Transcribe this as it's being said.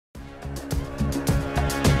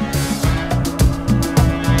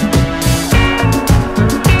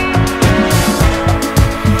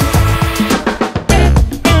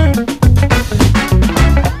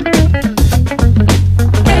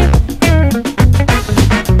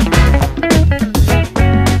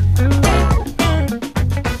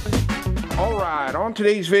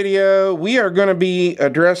today's video, we are going to be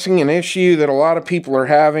addressing an issue that a lot of people are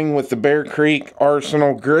having with the Bear Creek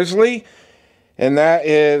Arsenal Grizzly, and that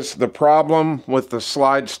is the problem with the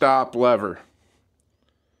slide stop lever.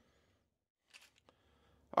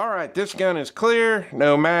 Alright, this gun is clear,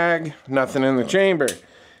 no mag, nothing in the chamber.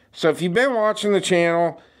 So if you've been watching the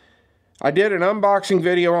channel, I did an unboxing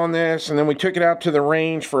video on this, and then we took it out to the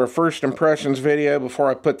range for a first impressions video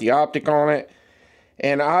before I put the optic on it.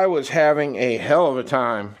 And I was having a hell of a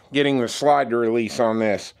time getting the slide to release on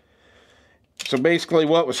this. So basically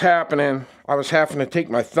what was happening, I was having to take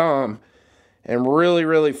my thumb and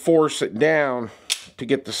really force it down to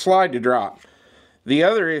get the slide to drop. The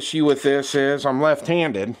other issue with this is I'm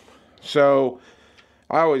left-handed, so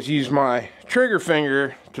I always use my trigger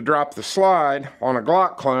finger to drop the slide on a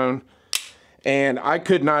Glock clone, and I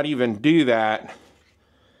could not even do that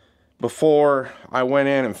before I went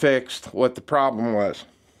in and fixed what the problem was.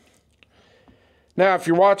 Now, if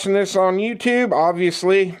you're watching this on YouTube,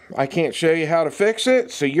 obviously I can't show you how to fix it,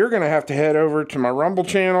 so you're going to have to head over to my Rumble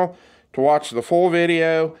channel to watch the full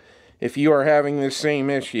video if you are having this same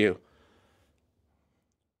issue.